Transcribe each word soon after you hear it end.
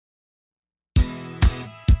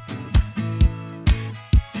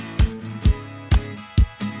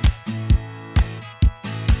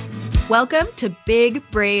Welcome to Big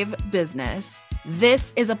Brave Business.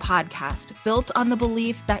 This is a podcast built on the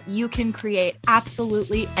belief that you can create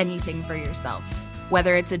absolutely anything for yourself.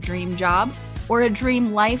 Whether it's a dream job or a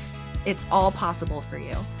dream life, it's all possible for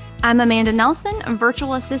you. I'm Amanda Nelson, a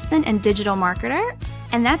virtual assistant and digital marketer,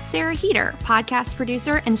 and that's Sarah Heater, podcast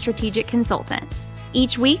producer and strategic consultant.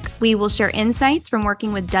 Each week, we will share insights from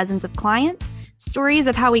working with dozens of clients, stories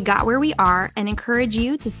of how we got where we are, and encourage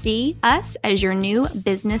you to see us as your new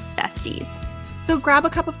business besties. So grab a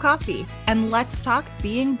cup of coffee and let's talk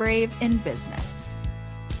being brave in business.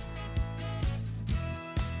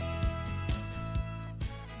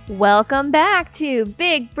 Welcome back to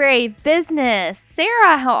Big Brave Business.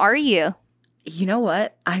 Sarah, how are you? You know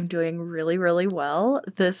what? I'm doing really, really well.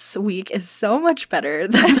 This week is so much better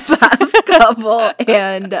than the past couple.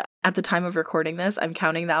 And at the time of recording this, I'm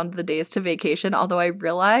counting down the days to vacation, although I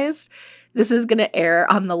realized this is going to air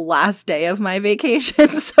on the last day of my vacation.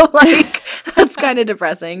 So that's kind of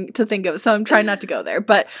depressing to think of. So I'm trying not to go there.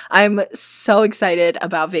 But I'm so excited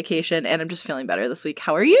about vacation and I'm just feeling better this week.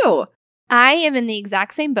 How are you? I am in the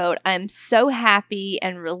exact same boat. I'm so happy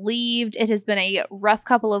and relieved. It has been a rough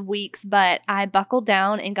couple of weeks, but I buckled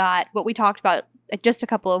down and got what we talked about just a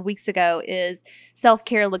couple of weeks ago is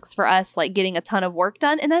self-care looks for us like getting a ton of work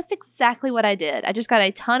done. And that's exactly what I did. I just got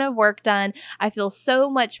a ton of work done. I feel so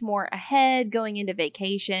much more ahead going into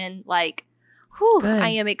vacation. I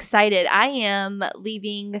am excited. I am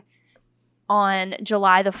leaving on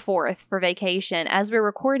July the 4th for vacation. As we're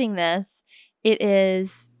recording this, it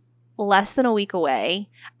is less than a week away.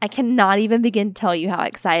 I cannot even begin to tell you how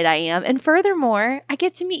excited I am. And furthermore, I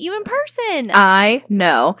get to meet you in person. I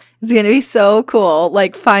know. It's going to be so cool.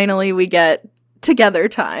 Finally we get together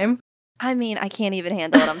time. I mean, I can't even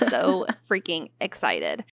handle it. I'm so freaking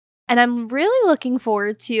excited. And I'm really looking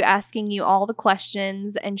forward to asking you all the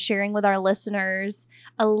questions and sharing with our listeners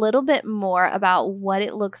a little bit more about what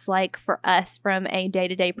it looks like for us from a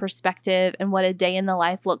day-to-day perspective and what a day in the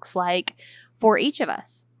life looks like for each of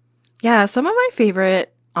us. Yeah, some of my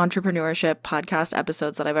favorite entrepreneurship podcast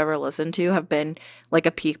episodes that I've ever listened to have been like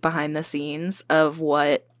a peek behind the scenes of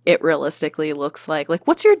what it realistically looks like.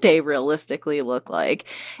 What's your day realistically look like?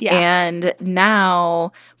 Yeah. And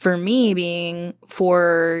now, for me, being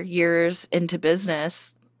 4 years into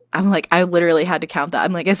business, I literally had to count that.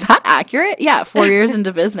 I'm like, is that accurate? Yeah, 4 years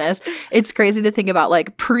into business. It's crazy to think about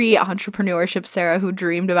pre-entrepreneurship Sarah who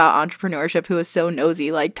dreamed about entrepreneurship, who was so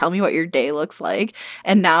nosy, tell me what your day looks like.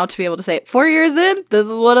 And now to be able to say 4 years in, this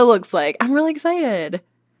is what it looks like. I'm really excited.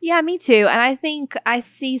 Yeah, me too. And I think I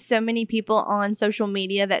see so many people on social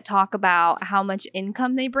media that talk about how much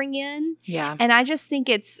income they bring in. Yeah. And I just think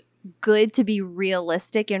it's good to be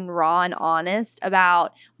realistic and raw and honest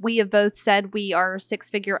about, we have both said we are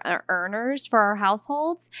six-figure earners for our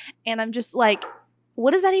households. And I'm just like,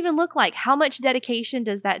 what does that even look like? How much dedication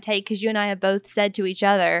does that take? Because you and I have both said to each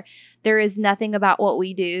other, there is nothing about what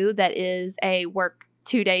we do that is a work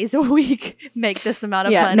 2 days a week, make this amount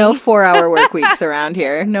of money. Yeah, no 4-hour work weeks around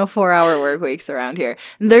here. No 4-hour work weeks around here.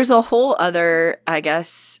 There's a whole other, I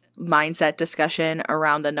guess, mindset discussion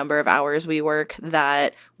around the number of hours we work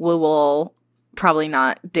that we will probably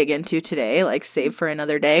not dig into today, save for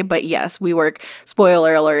another day. But yes, we work,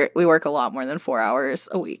 spoiler alert, we work a lot more than 4 hours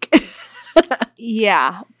a week.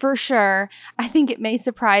 Yeah, for sure. I think it may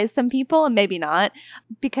surprise some people and maybe not,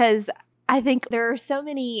 because I think there are so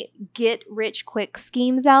many get-rich-quick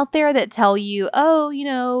schemes out there that tell you,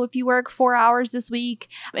 if you work 4 hours this week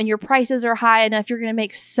and your prices are high enough, you're going to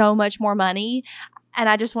make so much more money. And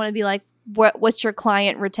I just want to be like, what's your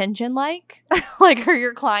client retention like? Are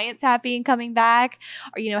your clients happy and coming back?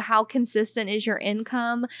 Or, how consistent is your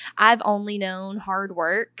income? I've only known hard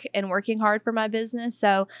work and working hard for my business.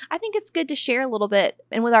 So I think it's good to share a little bit,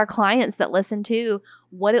 and with our clients that listen to,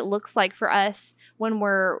 what it looks like for us when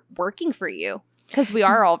we're working for you, because we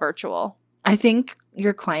are all virtual. I think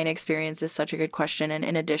your client experience is such a good question. And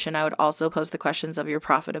in addition, I would also pose the questions of your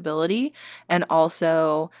profitability and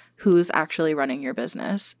also who's actually running your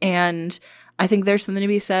business. And I think there's something to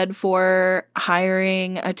be said for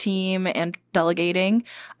hiring a team and delegating.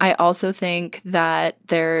 I also think that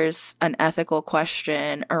there's an ethical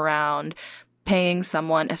question around paying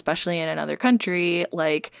someone, especially in another country,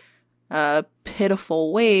 a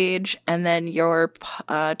pitiful wage, and then you're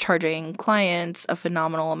charging clients a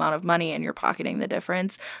phenomenal amount of money and you're pocketing the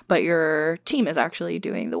difference, but your team is actually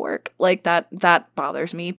doing the work. That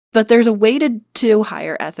bothers me. But there's a way to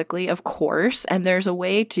hire ethically, of course, and there's a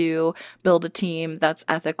way to build a team that's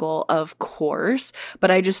ethical, of course.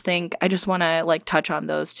 But I just want to touch on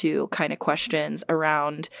those two kind of questions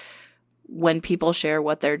around when people share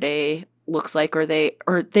what their day looks like, or they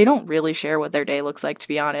don't really share what their day looks like, to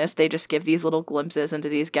be honest. They just give these little glimpses into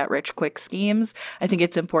these get rich quick schemes. I think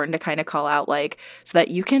it's important to kind of call out, like, so that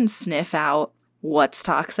you can sniff out what's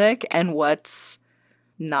toxic and what's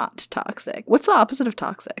not toxic. What's the opposite of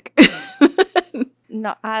toxic?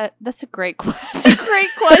 No, that's a great that's a great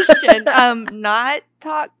question. Not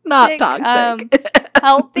toxic. Not toxic.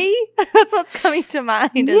 Healthy. That's what's coming to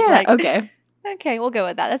mind. Yeah. Okay. Okay, we'll go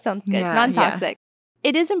with that. That sounds good. Yeah, Non-toxic.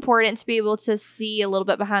 It is important to be able to see a little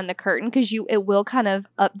bit behind the curtain because it will kind of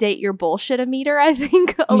update your bullshit meter, I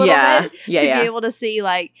think, a little bit to be able to see,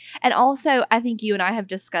 like, and also I think you and I have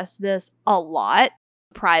discussed this a lot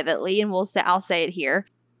privately, and I'll say it here.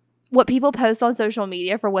 What people post on social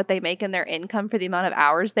media for what they make in their income for the amount of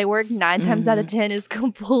hours they work, 9 times out of 10 is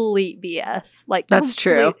complete BS. Like, that's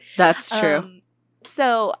true. That's true.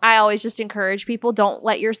 So I always just encourage people, don't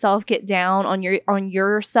let yourself get down on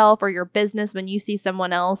yourself or your business when you see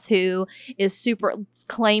someone else who is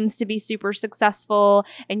claims to be super successful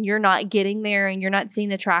and you're not getting there and you're not seeing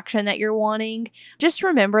the traction that you're wanting. Just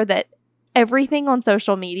remember that everything on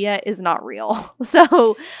social media is not real.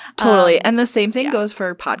 So totally. And the same thing goes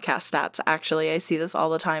for podcast stats. Actually, I see this all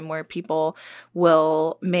the time where people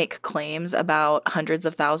will make claims about hundreds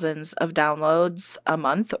of thousands of downloads a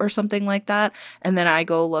month or something like that. And then I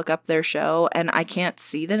go look up their show and I can't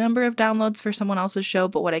see the number of downloads for someone else's show,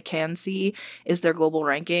 but what I can see is their global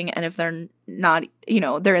ranking. And if they're not,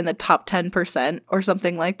 they're in the top 10% or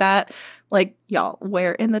something like that, like, y'all,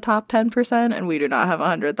 we're in the top 10% and we do not have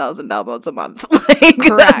 100,000 downloads a month. Like,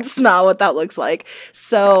 correct. That's not what that looks like.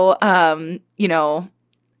 So,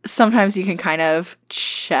 sometimes you can kind of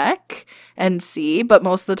check and see, but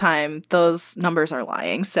most of the time those numbers are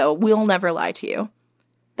lying. So we'll never lie to you.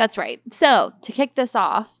 That's right. So to kick this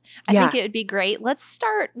off, I think it would be great. Let's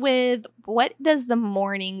start with, what does the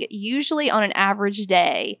morning usually on an average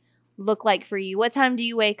day look like for you? What time do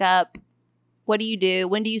you wake up? What do you do?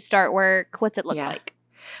 When do you start work? What's it look like?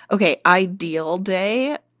 Okay, ideal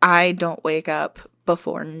day, I don't wake up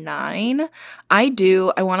before 9. I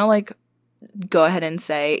want to, like, go ahead and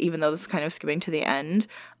say, even though this is kind of skipping to the end,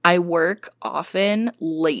 I work often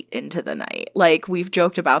late into the night. Like, we've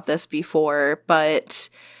joked about this before, but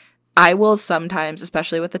I will sometimes,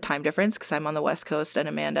 especially with the time difference, because I'm on the West Coast and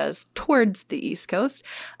Amanda's towards the East Coast,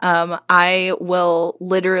 I will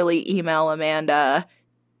literally email Amanda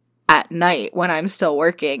at night when I'm still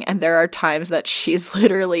working, and there are times that she's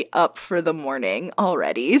literally up for the morning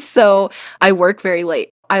already. So I work very late.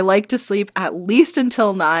 I like to sleep at least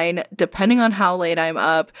until 9, depending on how late I'm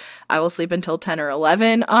up. I will sleep until 10 or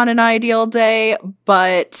 11 on an ideal day,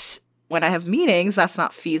 but when I have meetings, that's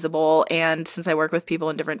not feasible. And since I work with people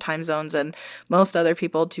in different time zones and most other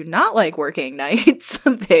people do not like working nights,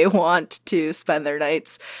 they want to spend their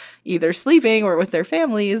nights either sleeping or with their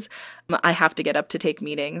families, I have to get up to take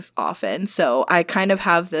meetings often. So I kind of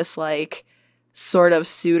have this, like, sort of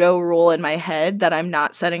pseudo rule in my head that I'm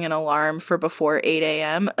not setting an alarm for before 8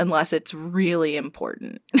 a.m. unless it's really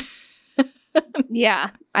important. Yeah,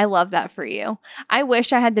 I love that for you. I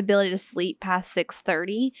wish I had the ability to sleep past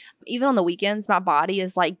 6:30. Even on the weekends, my body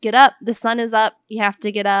is like, get up, the sun is up, you have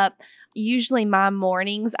to get up. Usually my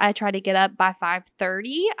mornings, I try to get up by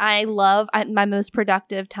 5:30. My most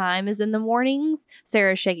productive time is in the mornings.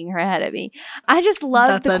 Sarah's shaking her head at me. I just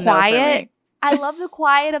love the quiet. I love the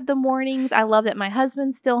quiet of the mornings. I love that my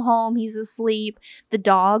husband's still home. He's asleep. The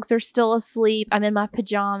dogs are still asleep. I'm in my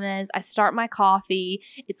pajamas. I start my coffee.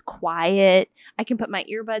 It's quiet. I can put my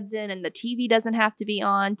earbuds in and the TV doesn't have to be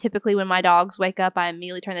on. Typically when my dogs wake up, I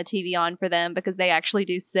immediately turn the TV on for them because they actually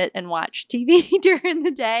do sit and watch TV during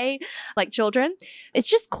the day like children. It's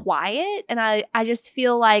just quiet. And I just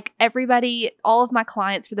feel like all of my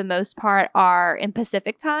clients for the most part are in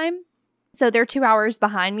Pacific time. So they're 2 hours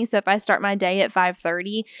behind me. So if I start my day at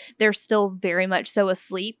 5:30, they're still very much so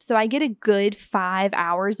asleep. So I get a good 5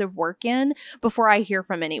 hours of work in before I hear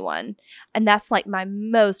from anyone. And that's like my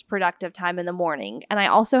most productive time in the morning. And I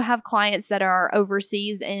also have clients that are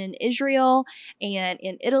overseas in Israel and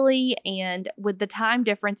in Italy. And with the time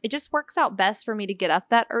difference, it just works out best for me to get up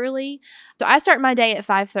that early. So I start my day at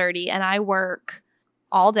 5:30 and I work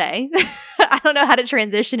all day. I don't know how to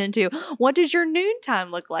transition into, what does your noon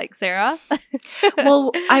time look like, Sarah?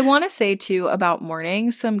 Well, I want to say too about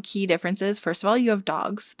mornings, some key differences. First of all, you have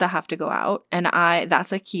dogs that have to go out, and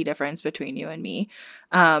that's a key difference between you and me.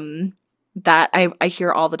 That I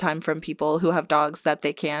hear all the time from people who have dogs that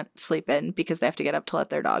they can't sleep in because they have to get up to let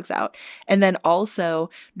their dogs out. And then also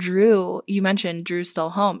Drew, you mentioned Drew's still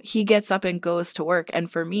home. He gets up and goes to work.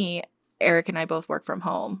 And for me, Eric and I both work from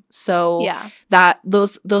home. So Yeah.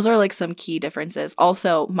 those are like some key differences.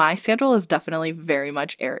 Also, my schedule is definitely very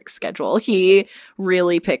much Eric's schedule. He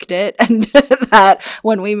really picked it. And that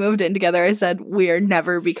when we moved in together, I said, we are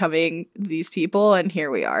never becoming these people. And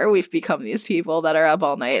here we are. We've become these people that are up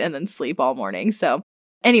all night and then sleep all morning. So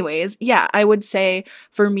anyways, yeah, I would say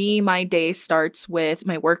for me, my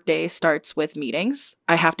work day starts with meetings.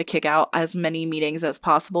 I have to kick out as many meetings as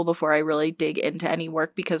possible before I really dig into any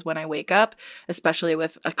work, because when I wake up, especially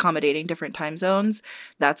with accommodating different time zones,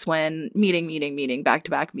 that's when meeting,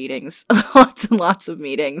 back-to-back meetings, lots and lots of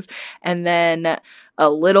meetings. And then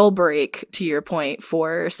a little break, to your point,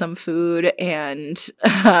 for some food and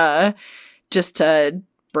just a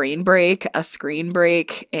brain break, a screen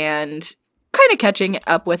break, and kind of catching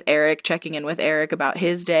up with Eric, checking in with Eric about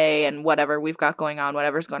his day and whatever we've got going on,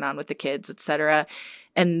 whatever's going on with the kids, etc.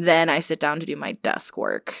 And then I sit down to do my desk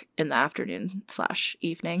work in the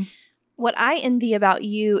afternoon/evening. What I envy about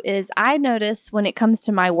you is I notice when it comes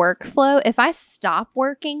to my workflow, if I stop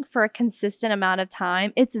working for a consistent amount of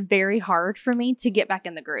time, it's very hard for me to get back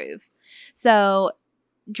in the groove. So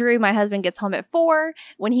Drew, my husband, gets home at 4.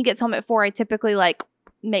 When he gets home at 4, I typically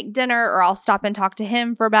make dinner, or I'll stop and talk to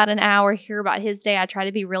him for about an hour, hear about his day. I try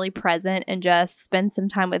to be really present and just spend some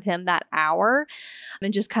time with him that hour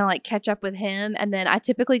and just kind of catch up with him. And then I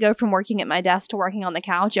typically go from working at my desk to working on the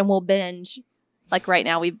couch, and we'll binge. Like right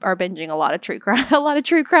now, we are binging a lot of true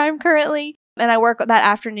crime currently. And I work that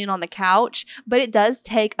afternoon on the couch, but it does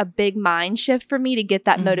take a big mind shift for me to get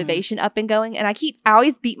that motivation up and going. And I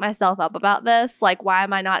always beat myself up about this. Like, why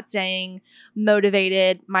am I not staying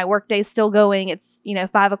motivated? My workday's still going. It's,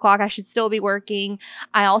 5 o'clock. I should still be working.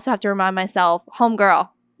 I also have to remind myself, homegirl,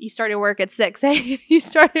 you started work at 6 a.m. You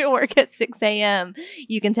started work at 6 a.m.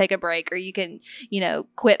 You can take a break, or you can,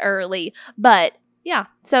 quit early. But yeah.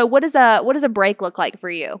 So what does a break look like for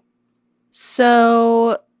you?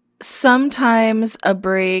 So sometimes a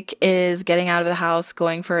break is getting out of the house,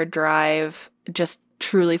 going for a drive, just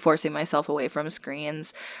truly forcing myself away from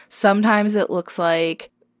screens. Sometimes it looks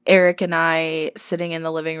like Eric and I sitting in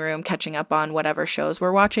the living room catching up on whatever shows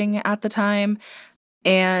we're watching at the time.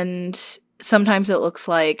 And sometimes it looks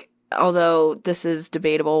like, although this is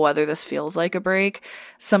debatable whether this feels like a break,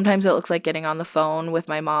 sometimes it looks like getting on the phone with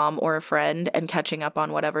my mom or a friend and catching up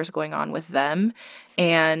on whatever's going on with them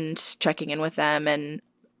and checking in with them. And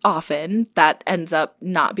often that ends up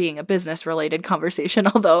not being a business related conversation,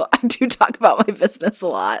 although I do talk about my business a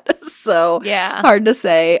lot. So yeah, hard to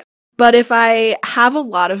say. But if I have a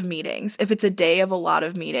lot of meetings, if it's a day of a lot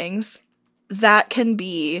of meetings, that can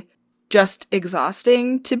be just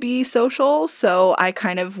exhausting to be social. So I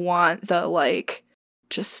kind of want the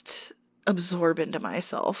just absorb into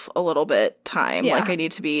myself a little bit time. Yeah. I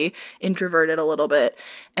need to be introverted a little bit.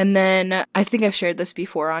 And then I think I've shared this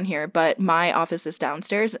before on here, but my office is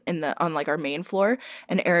downstairs on our main floor,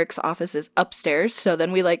 and Eric's office is upstairs. So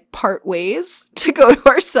then we part ways to go to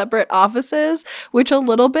our separate offices, which a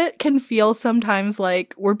little bit can feel sometimes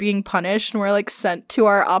like we're being punished and we're sent to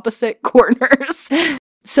our opposite corners.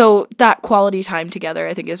 So that quality time together,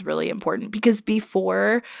 I think, is really important, because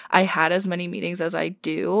before I had as many meetings as I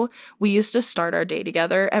do, we used to start our day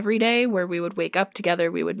together every day, where we would wake up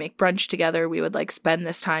together, we would make brunch together, we would spend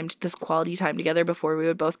this quality time together before we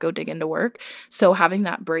would both go dig into work. So having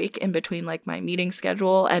that break in between my meeting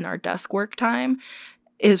schedule and our desk work time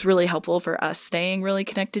is really helpful for us staying really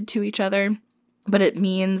connected to each other. But it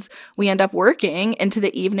means we end up working into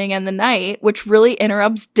the evening and the night, which really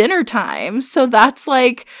interrupts dinner time. So that's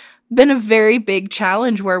been a very big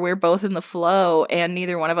challenge, where we're both in the flow and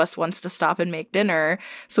neither one of us wants to stop and make dinner.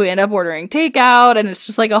 So we end up ordering takeout, and it's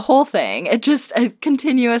just a whole thing. It's just a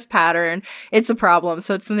continuous pattern. It's a problem.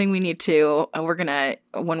 So it's something we need to,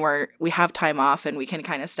 when we have time off and we can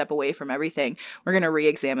kind of step away from everything, we're going to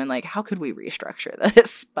re-examine how could we restructure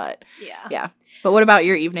this? But yeah. But what about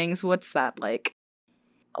your evenings? What's that like?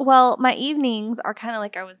 Well, my evenings are kind of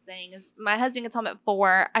like I was saying, is my husband gets home at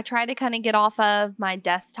 4. I try to kind of get off of my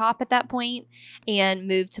desktop at that point and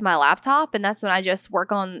move to my laptop. And that's when I just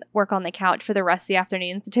work on the couch for the rest of the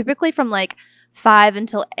afternoon. So typically from 5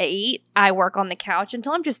 until 8, I work on the couch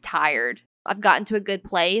until I'm just tired. I've gotten to a good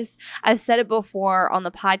place. I've said it before on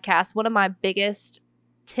the podcast. One of my biggest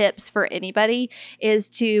tips for anybody is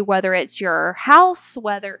to, whether it's your house,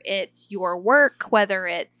 whether it's your work,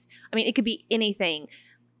 it could be anything.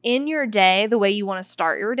 in your day the way you want to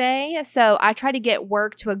start your day. So I try to get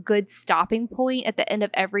work to a good stopping point at the end of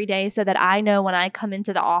every day so that I know when I come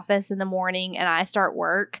into the office in the morning and I start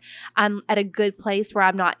work, I'm at a good place where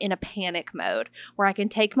I'm not in a panic mode, where I can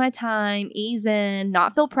take my time, ease in,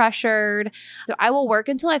 not feel pressured. So I will work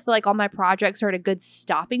until I feel like all my projects are at a good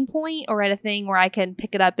stopping point or at a thing where I can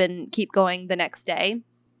pick it up and keep going the next day.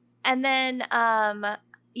 And then,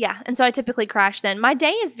 yeah, and so I typically crash then. My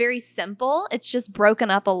day is very simple. It's just broken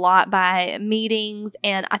up a lot by meetings.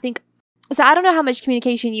 And I think, so I don't know how much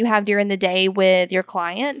communication you have during the day with your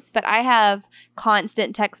clients, but I have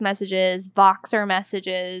constant text messages, Voxer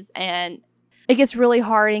messages, and it gets really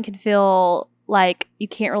hard and can feel like you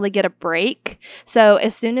can't really get a break. So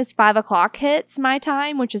as soon as 5 o'clock hits my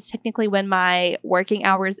time, which is technically when my working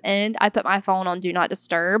hours end, I put my phone on Do Not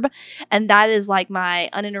Disturb. And that is like my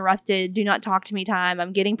uninterrupted, do not talk to me time.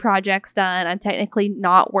 I'm getting projects done. I'm technically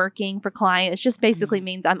not working for clients. It just basically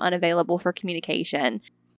means I'm unavailable for communication.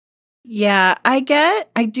 Yeah, I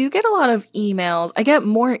do get a lot of emails. I get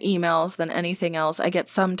more emails than anything else. I get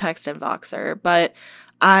some text and Voxer, but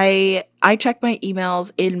I check my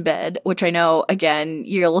emails in bed, which I know, again,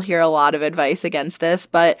 you'll hear a lot of advice against this,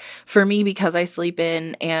 but for me, because I sleep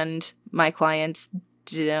in and my clients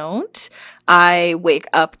don't, I wake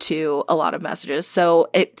up to a lot of messages.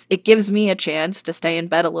 So it gives me a chance to stay in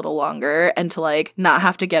bed a little longer and to like not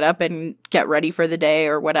have to get up and get ready for the day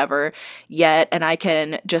or whatever yet. And I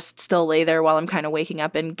can just still lay there while I'm kind of waking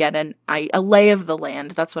up and get a lay of the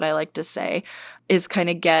land. That's what I like to say, is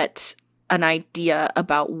kind of get an idea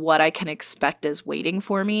about what I can expect is waiting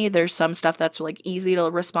for me. There's some stuff that's like easy to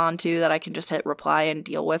respond to that I can just hit reply and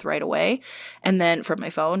deal with right away, and then from my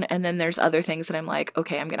phone. And then there's other things that I'm like,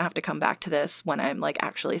 okay, I'm gonna have to come back to this when I'm like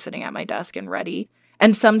actually sitting at my desk and ready.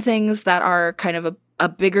 And some things that are kind of a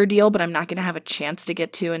bigger deal, but I'm not gonna have a chance to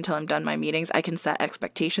get to until I'm done my meetings. I can set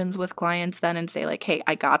expectations with clients then and say like, hey,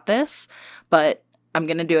 I got this, but I'm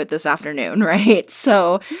gonna do it this afternoon, right?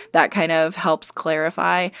 So that kind of helps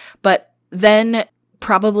clarify. But then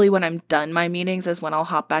probably when I'm done my meetings is when I'll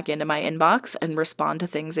hop back into my inbox and respond to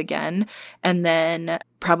things again. And then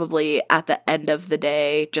probably at the end of the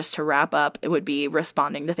day, just to wrap up, it would be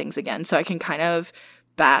responding to things again. So I can kind of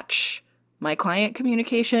batch my client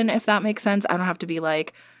communication, if that makes sense. I don't have to be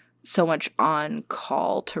like so much on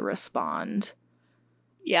call to respond.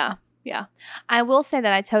 Yeah. Yeah. I will say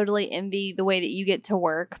that I totally envy the way that you get to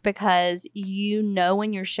work because you know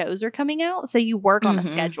when your shows are coming out. So you work on a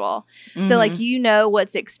schedule. So like you know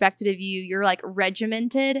what's expected of you. You're like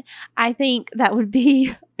regimented. I think that would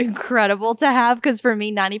be incredible to have because for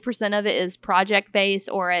me, 90% of it is project based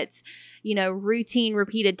or it's, you know, routine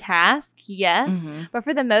repeated tasks. Yes. But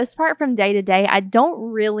for the most part, from day to day, I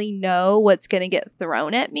don't really know what's going to get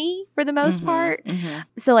thrown at me for the most part.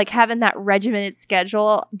 So like having that regimented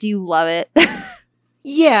schedule, do you love it?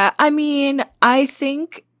 Yeah. I mean, I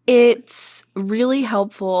think it's really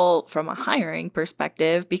helpful from a hiring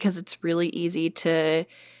perspective because it's really easy to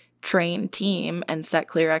train team and set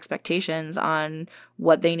clear expectations on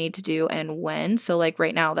what they need to do and when. So like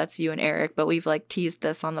right now that's you and Eric, but we've like teased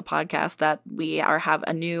this on the podcast that we have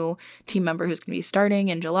a new team member who's going to be starting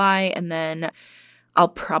in July, and then I'll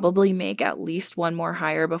probably make at least one more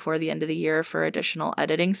hire before the end of the year for additional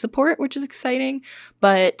editing support, which is exciting.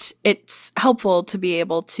 But it's helpful to be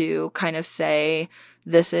able to kind of say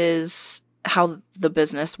this is how the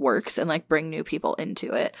business works and like bring new people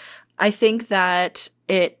into it. I think that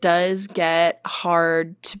it does get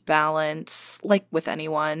hard to balance, like with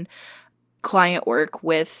anyone, client work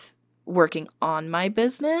with working on my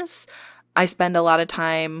business. I spend a lot of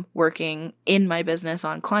time working in my business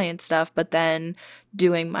on client stuff, but then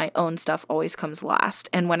doing my own stuff always comes last.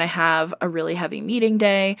 And when I have a really heavy meeting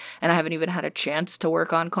day and I haven't even had a chance to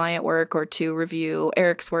work on client work or to review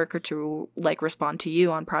Eric's work or to like respond to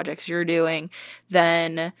you on projects you're doing,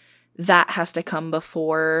 then that has to come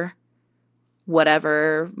before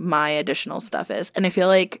whatever my additional stuff is. And I feel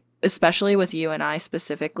like, especially with you and I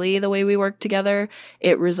specifically, the way we work together,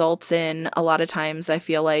 it results in a lot of times I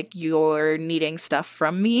feel like you're needing stuff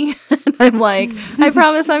from me. And I'm like, I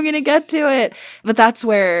promise I'm going to get to it. But that's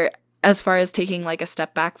where, as far as taking like a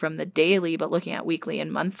step back from the daily, but looking at weekly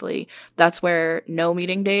and monthly, that's where no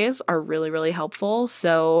meeting days are really, really helpful.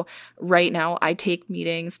 So right now I take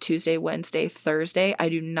meetings Tuesday, Wednesday, Thursday. I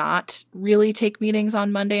do not really take meetings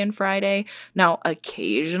on Monday and Friday. Now,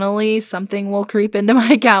 occasionally something will creep into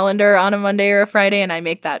my calendar on a Monday or a Friday, and I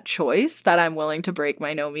make that choice that I'm willing to break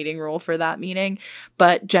my no meeting rule for that meeting.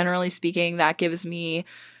 But generally speaking, that gives me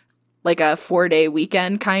like a 4-day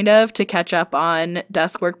weekend kind of to catch up on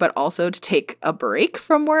desk work, but also to take a break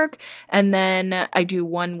from work. And then I do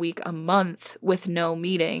 1 week a month with no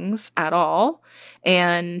meetings at all.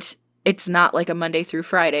 And it's not like a Monday through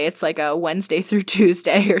Friday. It's like a Wednesday through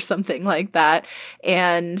Tuesday or something like that.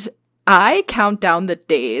 And I count down the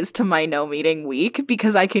days to my no meeting week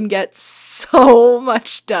because I can get so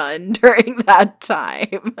much done during that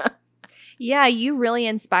time. Yeah, you really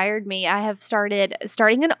inspired me. I have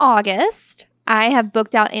starting in August. I have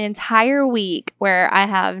booked out an entire week where I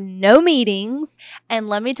have no meetings. And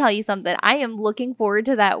let me tell you something, I am looking forward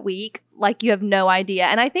to that week like you have no idea.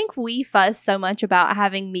 And I think we fuss so much about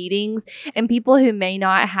having meetings, and people who may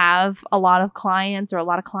not have a lot of clients or a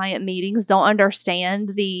lot of client meetings don't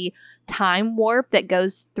understand the time warp that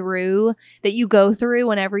you go through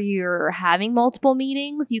whenever you're having multiple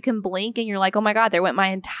meetings. You can blink and you're like, oh my God, there went my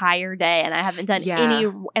entire day and I haven't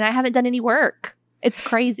done any work. It's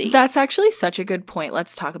crazy. That's actually such a good point.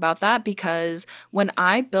 Let's talk about that, because when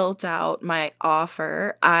I built out my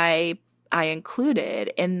offer, I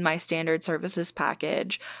included in my standard services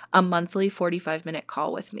package a monthly 45-minute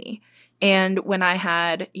call with me. And when I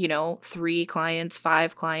had, 3 clients,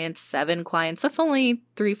 5 clients, 7 clients, that's only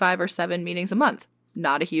 3, 5, or 7 meetings a month.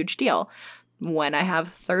 Not a huge deal. When I have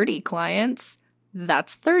 30 clients,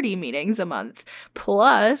 that's 30 meetings a month,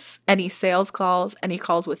 plus any sales calls, any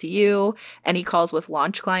calls with you, any calls with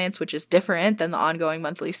launch clients, which is different than the ongoing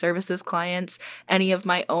monthly services clients, any of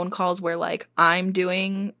my own calls where like I'm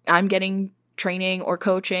getting training or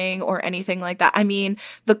coaching or anything like that. I mean,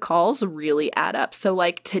 the calls really add up. So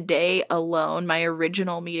like today alone, my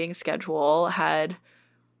original meeting schedule had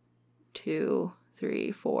 2,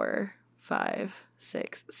 3, 4, 5,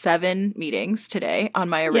 6, 7 meetings today on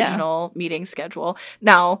my original meeting schedule.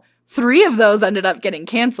 Now, 3 of those ended up getting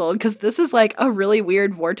canceled because this is like a really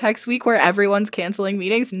weird vortex week where everyone's canceling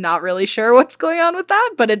meetings. Not really sure what's going on with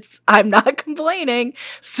that, but I'm not complaining.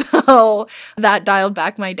 So that dialed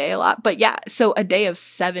back my day a lot. But yeah, so a day of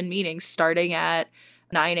 7 meetings starting at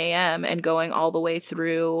 9 a.m. and going all the way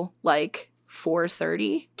through like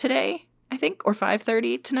 4:30 today, I think, or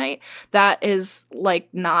 5:30 tonight. That is like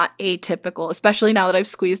not atypical, especially now that I've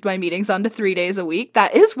squeezed my meetings onto 3 days a week.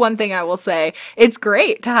 That is one thing I will say. It's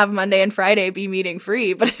great to have Monday and Friday be meeting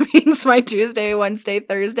free, but it means my Tuesday, Wednesday,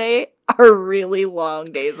 Thursday are really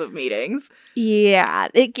long days of meetings. Yeah,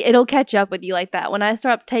 it'll catch up with you like that. When I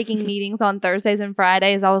start taking meetings on Thursdays and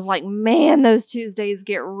Fridays, I was like, man, those Tuesdays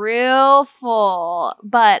get real full.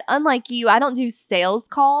 But unlike you, I don't do sales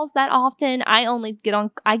calls that often. I only get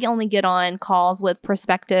on calls with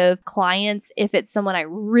prospective clients if it's someone I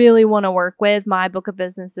really want to work with. My book of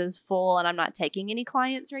business is full and I'm not taking any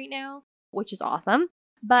clients right now, which is awesome.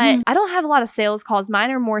 But I don't have a lot of sales calls.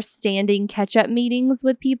 Mine are more standing catch-up meetings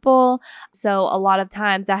with people. So a lot of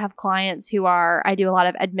times I have clients who I do a lot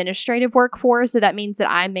of administrative work for. So that means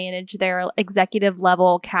that I manage their executive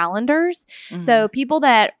level calendars. Mm-hmm. So people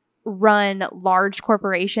that run large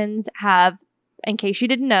corporations have, in case you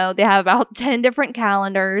didn't know, they have about 10 different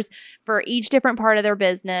calendars for each different part of their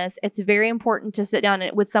business. It's very important to sit down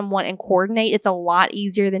with someone and coordinate. It's a lot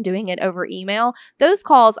easier than doing it over email. Those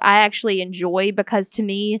calls I actually enjoy because to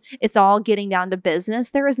me, it's all getting down to business.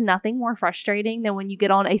 There is nothing more frustrating than when you get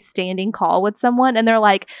on a standing call with someone and they're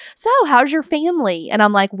like, so how's your family? And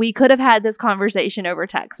I'm like, we could have had this conversation over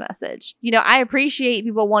text message. I appreciate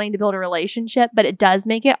people wanting to build a relationship, but it does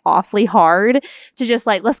make it awfully hard to just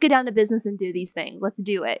like, let's get down to business and do these things. Let's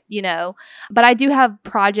do it, But I do have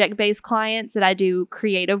project-based clients that I do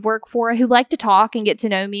creative work for who like to talk and get to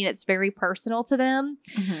know me, and it's very personal to them.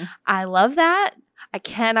 Mm-hmm. I love that. I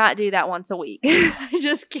cannot do that once a week. I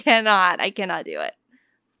just cannot. I cannot do it.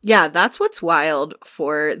 Yeah, that's what's wild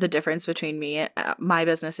for the difference between my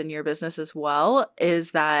business and your business as well,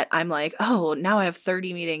 is that I'm like, oh, now I have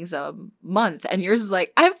 30 meetings a month. And yours is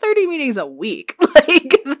like, I have 30 meetings a week.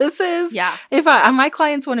 Like this is, if my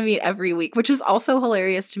clients want to meet every week, which is also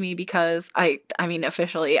hilarious to me because I mean,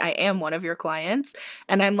 officially I am one of your clients.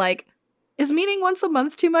 And I'm like, is meeting once a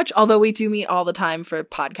month too much? Although we do meet all the time for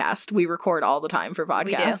podcast. We record all the time for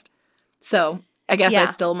podcast. So I guess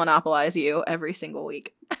I still monopolize you every single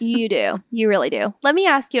week. You do. You really do. Let me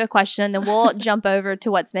ask you a question, and then we'll jump over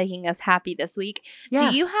to what's making us happy this week. Yeah.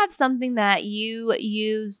 Do you have something that you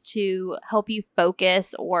use to help you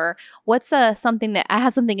focus, or what's something that I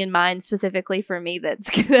have something in mind specifically for me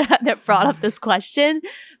that brought up this question?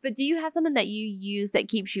 But do you have something that you use that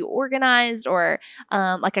keeps you organized, or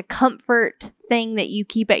like a comfort thing that you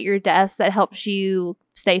keep at your desk that helps you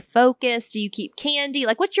stay focused? Do you keep candy?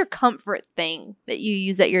 Like, what's your comfort thing that you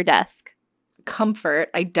use at your desk?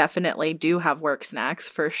 Comfort, I definitely do have work snacks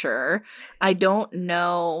for sure. I don't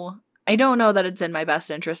know I don't know that it's in my best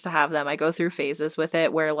interest to have them. I go through phases with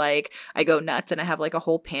it where like I go nuts and I have like a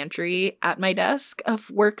whole pantry at my desk of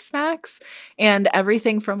work snacks and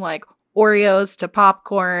everything from like Oreos to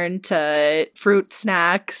popcorn to fruit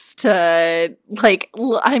snacks to like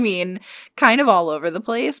I mean kind of all over the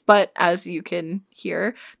place, but as you can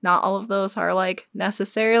hear, not all of those are like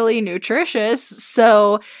necessarily nutritious.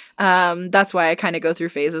 So that's why I kind of go through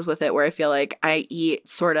phases with it where I feel like I eat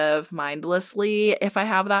sort of mindlessly if I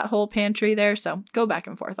have that whole pantry there. So go back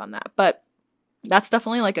and forth on that. But that's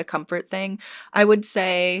definitely like a comfort thing. I would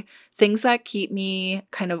say things that keep me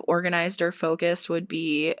kind of organized or focused would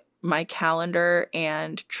be my calendar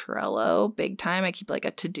and Trello big time. I keep like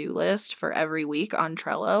a to-do list for every week on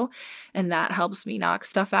Trello, and that helps me knock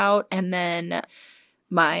stuff out. And then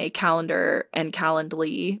my calendar and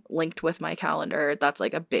Calendly linked with my calendar, that's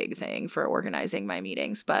like a big thing for organizing my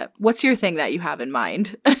meetings. But what's your thing that you have in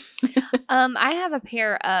mind? I have a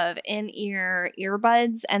pair of in-ear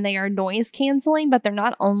earbuds, and they are noise canceling, but they're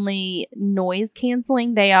not only noise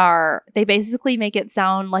canceling, they basically make it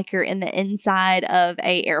sound like you're in the inside of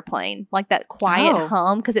a airplane, like that quiet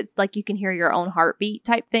hum, because it's like you can hear your own heartbeat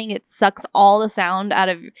type thing. It sucks all the sound out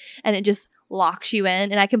of, and it just locks you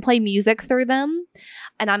in, and I can play music through them,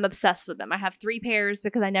 and I'm obsessed with them. I have 3 pairs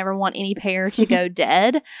because I never want any pair to go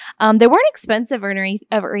dead. They weren't expensive or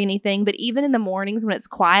anything, but even in the mornings when it's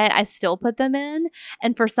quiet, I still put them in,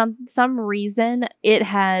 and for some reason it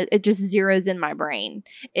just zeroes in my brain.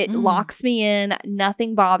 It locks me in.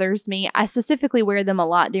 Nothing bothers me. I specifically wear them a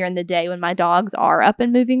lot during the day when my dogs are up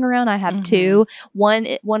and moving around. I have 2.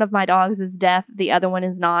 One of my dogs is deaf. The other one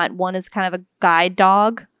is not. One is kind of a guide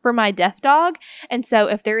dog for my deaf dog. And so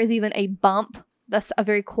if there is even a bump, that's a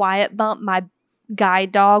very quiet bump, my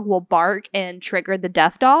guide dog will bark and trigger the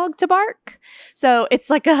deaf dog to bark. So it's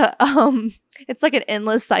like it's like an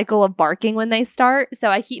endless cycle of barking when they start. So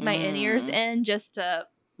I keep my in-ears in just to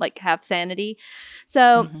like have sanity.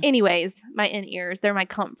 So anyways, my in-ears, they're my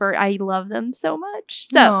comfort. I love them so much.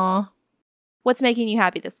 So what's making you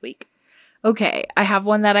happy this week? Okay, I have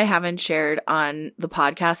one that I haven't shared on the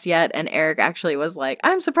podcast yet, and Eric actually was like,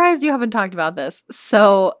 I'm surprised you haven't talked about this.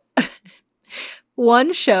 So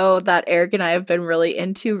one show that Eric and I have been really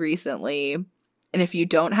into recently, and if you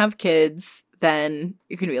don't have kids, then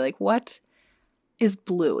you're going to be like, what is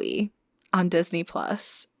Bluey on Disney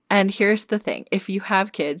Plus? And here's the thing. If you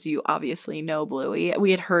have kids, you obviously know Bluey.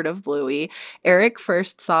 We had heard of Bluey. Eric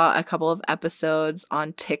first saw a couple of episodes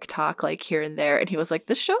on TikTok, like here and there, and he was like,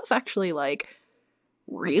 this show is actually like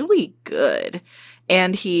really good.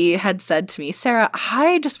 And he had said to me, Sarah,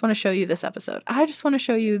 I just want to show you this episode. I just want to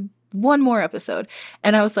show you one more episode.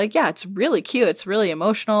 And I was like, yeah, it's really cute. It's really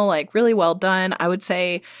emotional, like really well done. I would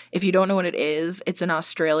say if you don't know what it is, it's an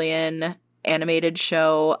Australian animated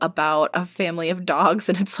show about a family of dogs,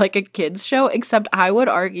 and it's like a kids show, except I would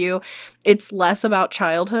argue it's less about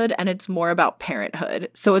childhood and it's more about parenthood.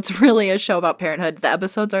 So it's really a show about parenthood. The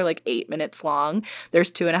episodes are like 8 minutes long.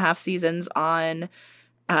 There's 2.5 seasons on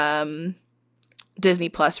Disney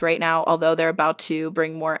Plus right now, although they're about to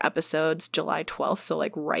bring more episodes July 12th, so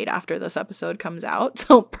like right after this episode comes out.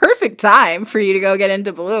 So perfect time for you to go get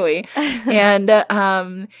into Bluey. And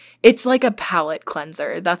it's like a palate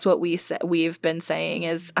cleanser. That's what we've been saying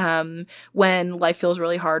is when life feels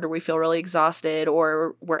really hard or we feel really exhausted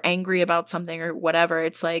or we're angry about something or whatever,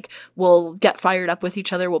 it's like we'll get fired up with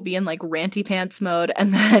each other. We'll be in like ranty pants mode,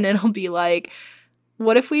 and then it'll be like,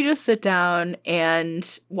 what if we just sit down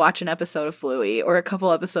and watch an episode of Bluey or a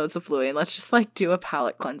couple episodes of Bluey, and let's just like do a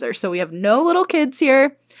palate cleanser. So we have no little kids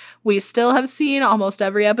here. We still have seen almost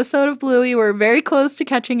every episode of Bluey. We're very close to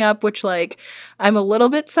catching up, which like I'm a little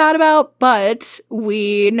bit sad about, but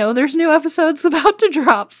we know there's new episodes about to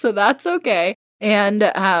drop, so that's okay. And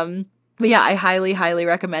but yeah, I highly, highly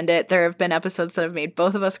recommend it. There have been episodes that have made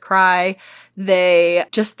both of us cry. They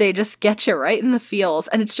just get you right in the feels.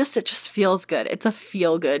 And it just feels good. It's a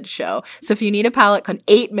feel-good show. So if you need a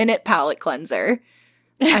 8-minute palate cleanser,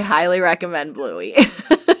 I highly recommend Bluey.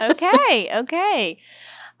 Okay.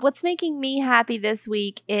 What's making me happy this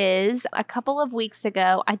week is a couple of weeks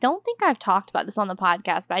ago, I don't think I've talked about this on the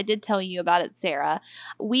podcast, but I did tell you about it, Sarah.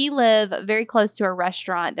 We live very close to a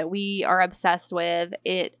restaurant that we are obsessed with.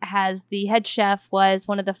 It has the head chef was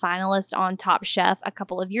one of the finalists on Top Chef a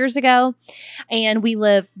couple of years ago, and we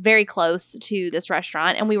live very close to this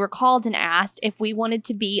restaurant, and we were called and asked if we wanted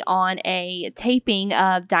to be on a taping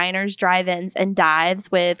of Diners, Drive-Ins, and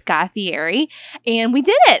Dives with Guy Fieri, and we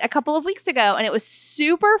did it a couple of weeks ago, and it was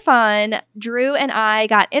super super fun. Drew and I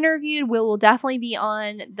got interviewed. We will definitely be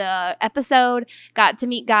on the episode. Got to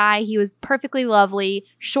meet Guy. He was perfectly lovely,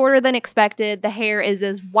 shorter than expected. The hair is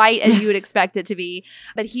as white as you would expect it to be,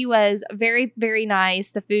 but he was very, very nice.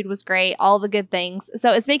 The food was great, all the good things.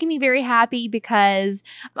 So it's making me very happy because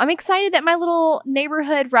I'm excited that my little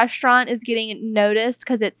neighborhood restaurant is getting noticed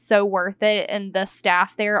because it's so worth it. And the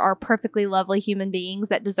staff there are perfectly lovely human beings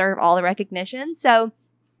that deserve all the recognition. So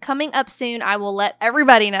coming up soon, I will let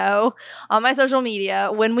everybody know on my social media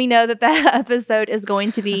when we know that that episode is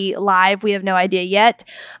going to be live. We have no idea yet,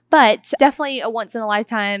 but definitely a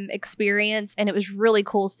once-in-a-lifetime experience, and it was really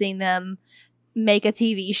cool seeing them make a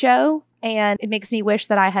TV show, and it makes me wish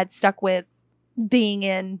that I had stuck with being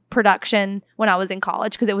in production when I was in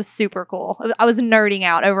college because it was super cool. I was nerding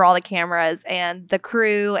out over all the cameras and the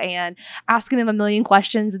crew and asking them a million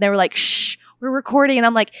questions, and they were like, shh, we're recording. And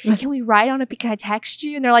I'm like, can we write on it? Can I text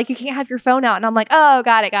you? And they're like, you can't have your phone out. And I'm like, oh,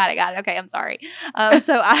 got it. Okay, I'm sorry.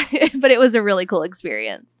 But it was a really cool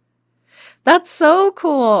experience. That's so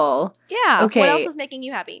cool. Yeah. Okay. What else is making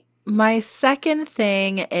you happy? My second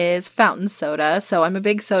thing is fountain soda. So I'm a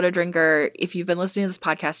big soda drinker. If you've been listening to this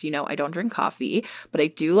podcast, you know I don't drink coffee, but I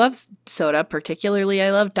do love soda. Particularly,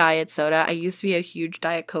 I love diet soda. I used to be a huge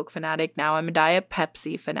Diet Coke fanatic. Now I'm a Diet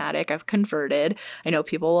Pepsi fanatic. I've converted. I know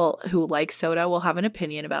people who like soda will have an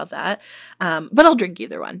opinion about that, but I'll drink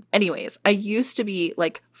either one. Anyways, I used to be,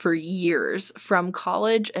 like, for years, from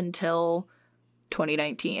college until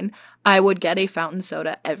 2019, I would get a fountain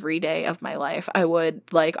soda every day of my life. I would,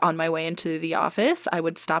 like, on my way into the office, I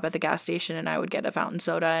would stop at the gas station and I would get a fountain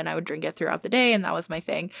soda and I would drink it throughout the day, and that was my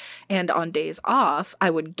thing. And on days off, I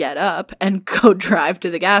would get up and go drive to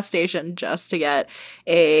the gas station just to get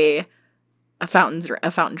a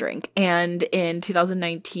fountain drink. And in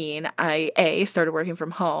 2019, I A, started working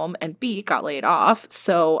from home, and B, got laid off.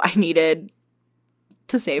 So I needed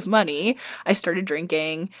to save money. I started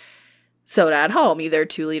drinking soda at home, either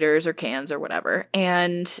 2 liters or cans or whatever.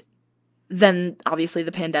 And then obviously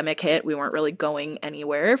the pandemic hit. We weren't really going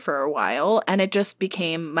anywhere for a while, and it just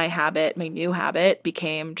became my habit. My new habit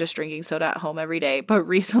became just drinking soda at home every day. But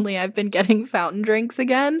recently I've been getting fountain drinks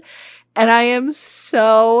again, and I am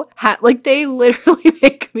so like, they literally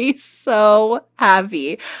make me so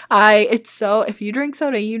happy. If you drink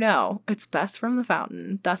soda, you know it's best from the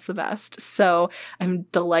fountain. That's the best. So I'm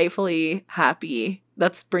delightfully happy.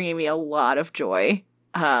 That's bringing me a lot of joy.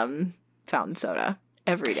 Fountain soda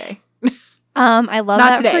every day. I love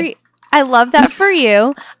Not that today. I love that for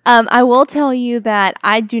you. I will tell you that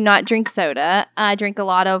I do not drink soda. I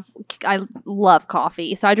love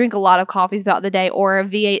coffee. So I drink a lot of coffee throughout the day, or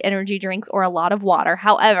V8 energy drinks, or a lot of water.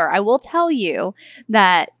 However, I will tell you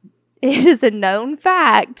that it is a known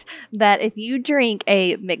fact that if you drink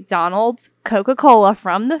a McDonald's Coca-Cola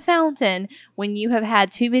from the fountain when you have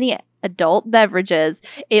had too many adult beverages,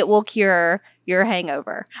 it will cure your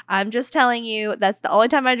hangover. I'm just telling you, that's the only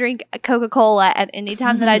time I drink Coca-Cola, and any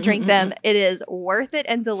time that I drink them, it is worth it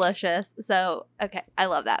and delicious. So, okay, I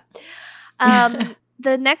love that.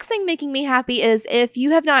 The next thing making me happy is, if you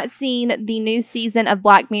have not seen the new season of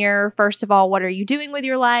Black Mirror, first of all, what are you doing with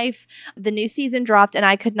your life? The new season dropped, and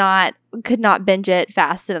I could not binge it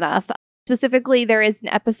fast enough. Specifically, there is an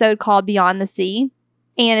episode called Beyond the Sea,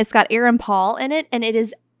 and it's got Aaron Paul in it, and it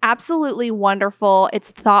is absolutely wonderful. It's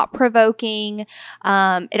thought-provoking.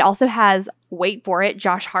 It also has, wait for it,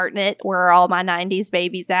 Josh Hartnett, where are all my 90s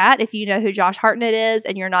babies at? If you know who Josh Hartnett is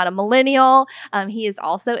and you're not a millennial, he is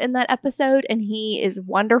also in that episode, and he is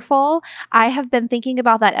wonderful. I have been thinking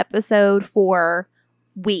about that episode for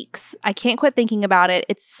weeks. I can't quit thinking about it.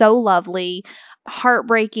 It's so lovely.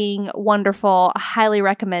 Heartbreaking, wonderful. I highly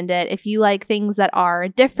recommend it. If you like things that are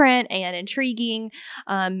different and intriguing,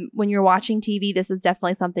 when you're watching TV, this is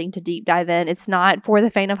definitely something to deep dive in. It's not for the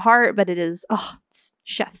faint of heart, but it's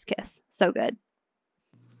chef's kiss. So good.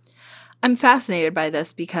 I'm fascinated by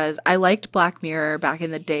this because I liked Black Mirror back in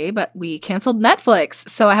the day, but we canceled Netflix,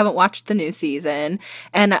 so I haven't watched the new season.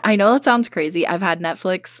 And I know that sounds crazy. I've had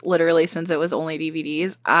Netflix literally since it was only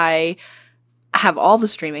DVDs. I have all the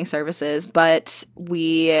streaming services, but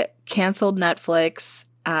we canceled Netflix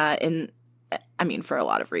for a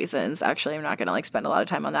lot of reasons. Actually, I'm not going to spend a lot of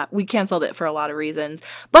time on that. We canceled it for a lot of reasons,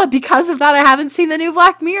 but because of that, I haven't seen the new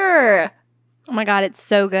Black Mirror. Oh my God, it's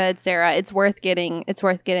so good, Sarah. It's worth getting.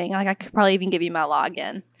 Like, I could probably even give you my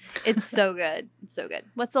login. It's so good. It's so good.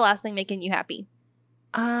 What's the last thing making you happy?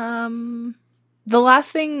 The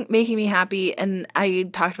last thing making me happy, and I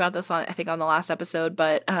talked about this on the last episode,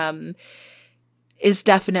 but is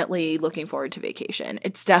definitely looking forward to vacation.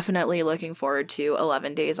 It's definitely looking forward to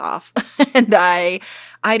 11 days off. And I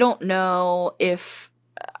don't know if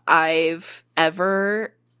I've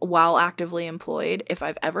ever while actively employed, if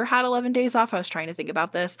I've ever had 11 days off, I was trying to think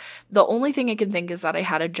about this. The only thing I can think is that I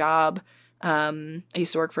had a job. I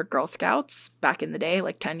used to work for Girl Scouts back in the day,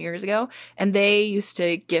 like 10 years ago, and they used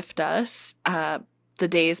to gift us the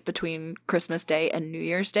days between Christmas Day and New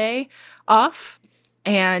Year's Day off.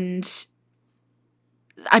 And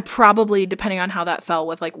I probably, depending on how that fell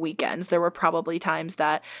with like weekends, there were probably times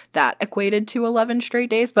that equated to 11 straight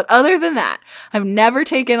days. But other than that, I've never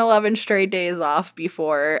taken 11 straight days off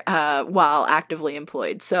before while actively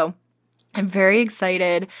employed. So I'm very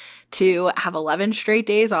excited to have 11 straight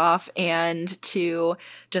days off and to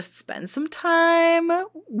just spend some time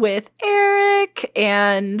with Eric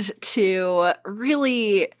and to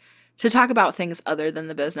really to talk about things other than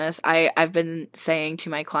the business. I've been saying to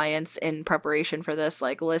my clients in preparation for this,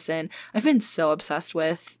 like, listen, I've been so obsessed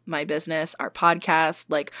with my business, our podcast,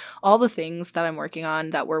 like all the things that I'm working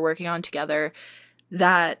on, that we're working on together,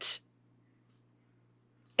 that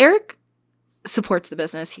Eric supports the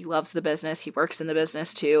business. He loves the business. He works in the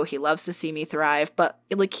business too. He loves to see me thrive, but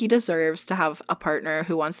like he deserves to have a partner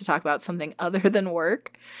who wants to talk about something other than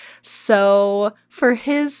work. So for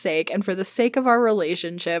his sake and for the sake of our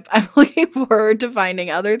relationship, I'm looking forward to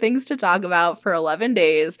finding other things to talk about for 11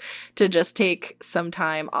 days to just take some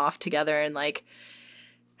time off together and like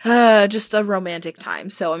just a romantic time.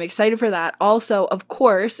 So I'm excited for that. Also, of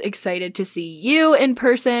course, excited to see you in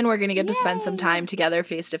person. We're going to get to spend some time together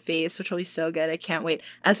face to face, which will be so good. I can't wait.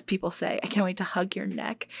 As people say, I can't wait to hug your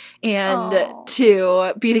neck and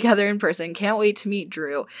to be together in person. Can't wait to meet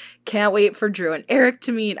Drew. Can't wait for Drew and Eric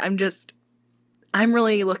to meet. I'm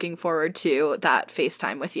really looking forward to that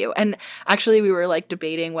FaceTime with you. And actually, we were like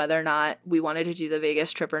debating whether or not we wanted to do the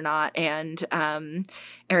Vegas trip or not. And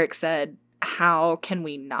Eric said, how can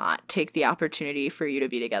we not take the opportunity for you to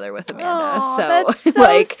be together with Amanda? So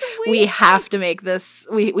like sweet. we have to make this,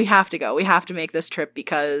 we have to go. We have to make this trip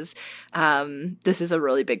because this is a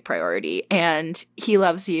really big priority. And he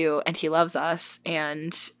loves you and he loves us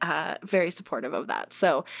and very supportive of that.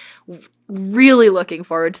 So really looking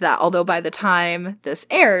forward to that. Although by the time this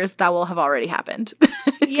airs, that will have already happened.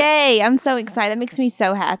 Yay. I'm so excited. That makes me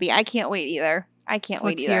so happy. I can't wait either.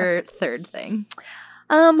 What's your third thing?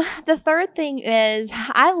 The third thing is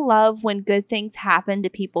I love when good things happen to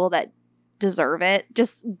people that deserve it.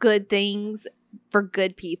 Just good things for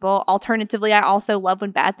good people. Alternatively, I also love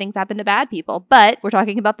when bad things happen to bad people, but we're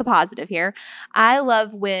talking about the positive here. I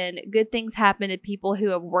love when good things happen to people who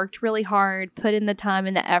have worked really hard, put in the time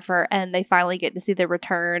and the effort, and they finally get to see the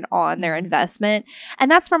return on their investment.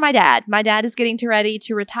 And that's for my dad. My dad is getting ready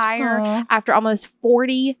to retire after almost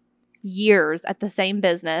 40 years at the same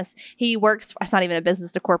business. He works, it's not even a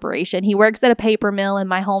business, a corporation. He works at a paper mill in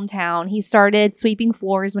my hometown. He started sweeping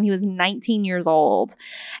floors when he was 19 years old,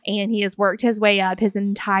 and he has worked his way up his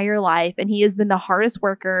entire life, and he has been the hardest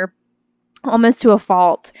worker almost to a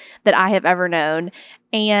fault that I have ever known.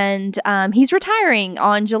 And he's retiring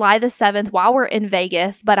on July the 7th while we're in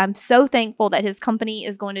Vegas, but I'm so thankful that his company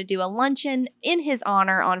is going to do a luncheon in his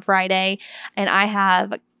honor on Friday, and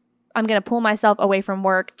I'm going to pull myself away from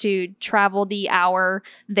work to travel the hour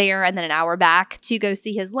there and then an hour back to go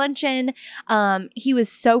see his luncheon. He was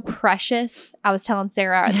so precious. I was telling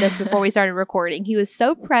Sarah this before we started recording. He was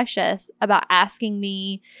so precious about asking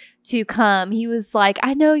me to come. He was like,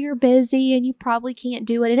 I know you're busy and you probably can't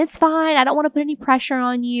do it, and it's fine. I don't want to put any pressure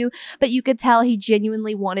on you. But you could tell he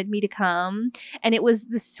genuinely wanted me to come. And it was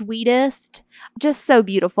the sweetest, just so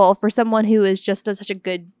beautiful for someone who is just such a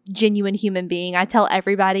good, genuine human being. I tell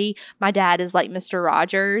everybody my dad is like Mr.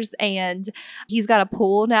 Rogers, and he's got a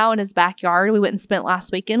pool now in his backyard. We went and spent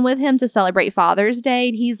last weekend with him to celebrate Father's Day,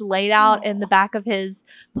 and he's laid out in the back of his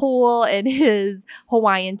pool in his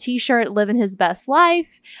Hawaiian t-shirt, living his best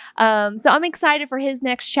life. So I'm excited for his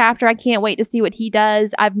next chapter. I can't wait to see what he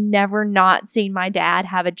does. I've never not seen my dad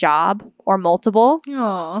have a job or multiple.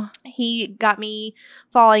 Aww. He got me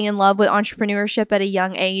falling in love with entrepreneurship at a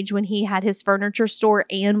young age when he had his furniture store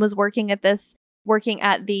and was working at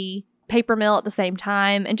the paper mill at the same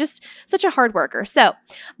time, and just such a hard worker. So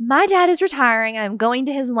my dad is retiring. I'm going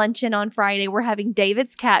to his luncheon on Friday. We're having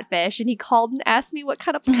David's catfish, and he called and asked me what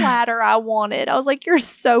kind of platter I wanted. I was like, you're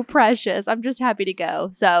so precious. I'm just happy to go.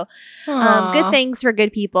 So good things for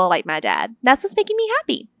good people like my dad. That's what's making me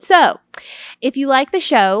happy. So if you like the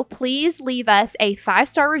show, please leave us a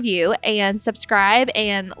 5-star review and subscribe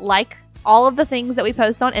and like all of the things that we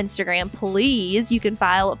post on Instagram. Please, you can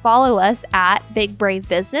follow us at Big Brave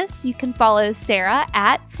Business. You can follow Sarah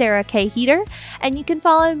at Sarah K. Heater, and you can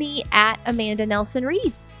follow me at Amanda Nelson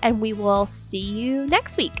Reads. And we will see you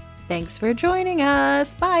next week. Thanks for joining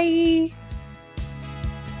us. Bye.